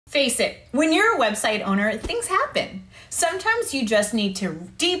Face it, when you're a website owner, things happen. Sometimes you just need to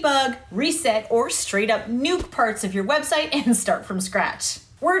debug, reset, or straight up nuke parts of your website and start from scratch.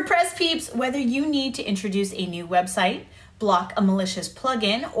 WordPress peeps, whether you need to introduce a new website, block a malicious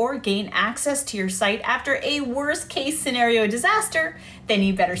plugin, or gain access to your site after a worst case scenario disaster, then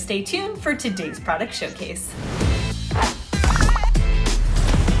you better stay tuned for today's product showcase.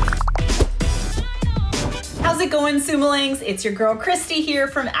 How's it going, Sumalings? It's your girl Christy here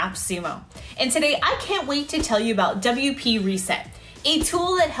from AppSumo. And today I can't wait to tell you about WP Reset, a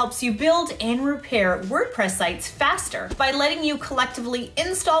tool that helps you build and repair WordPress sites faster by letting you collectively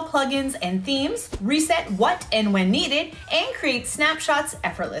install plugins and themes, reset what and when needed, and create snapshots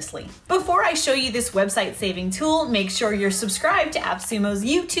effortlessly. Before I show you this website saving tool, make sure you're subscribed to AppSumo's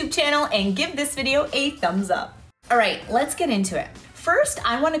YouTube channel and give this video a thumbs up. All right, let's get into it. First,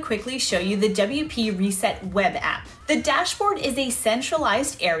 I want to quickly show you the WP Reset web app. The dashboard is a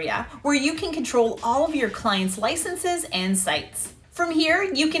centralized area where you can control all of your clients' licenses and sites. From here,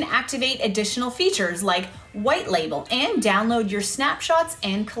 you can activate additional features like white label and download your snapshots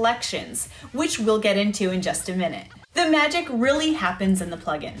and collections, which we'll get into in just a minute. The magic really happens in the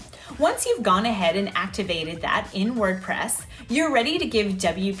plugin. Once you've gone ahead and activated that in WordPress, you're ready to give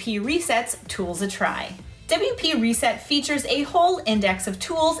WP Reset's tools a try. WP Reset features a whole index of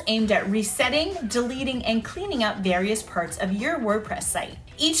tools aimed at resetting, deleting, and cleaning up various parts of your WordPress site.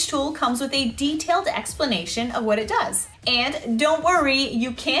 Each tool comes with a detailed explanation of what it does. And don't worry,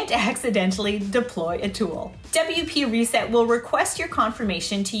 you can't accidentally deploy a tool. WP Reset will request your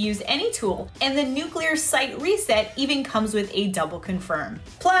confirmation to use any tool, and the nuclear site reset even comes with a double confirm.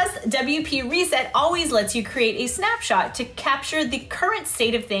 Plus, WP Reset always lets you create a snapshot to capture the current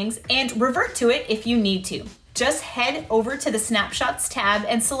state of things and revert to it if you need to. Just head over to the Snapshots tab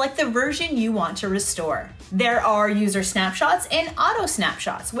and select the version you want to restore. There are user snapshots and auto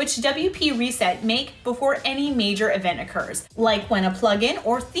snapshots, which WP Reset make before any major event occurs, like when a plugin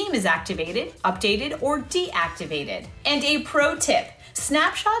or theme is activated, updated, or deactivated. And a pro tip: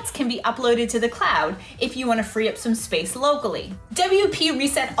 snapshots can be uploaded to the cloud if you want to free up some space locally. WP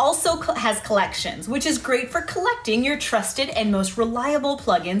Reset also has collections, which is great for collecting your trusted and most reliable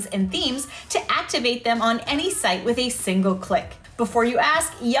plugins and themes to activate them on any site with a single click. Before you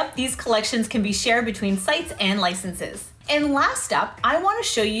ask, yep, these collections can be shared between sites and licenses. And last up, I want to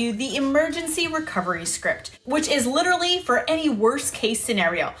show you the emergency recovery script, which is literally for any worst case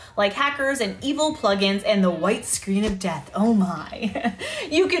scenario, like hackers and evil plugins and the white screen of death. Oh my.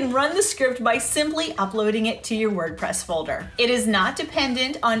 You can run the script by simply uploading it to your WordPress folder. It is not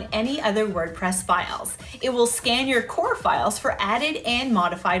dependent on any other WordPress files. It will scan your core files for added and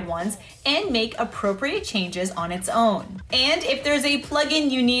modified ones and make appropriate changes on its own. And if there's a plugin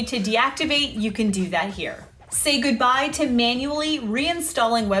you need to deactivate, you can do that here. Say goodbye to manually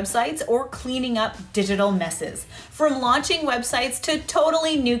reinstalling websites or cleaning up digital messes. From launching websites to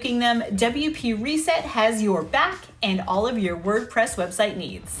totally nuking them, WP Reset has your back and all of your WordPress website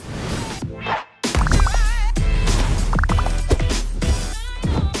needs.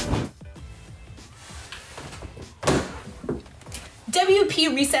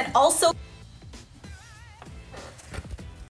 WP Reset also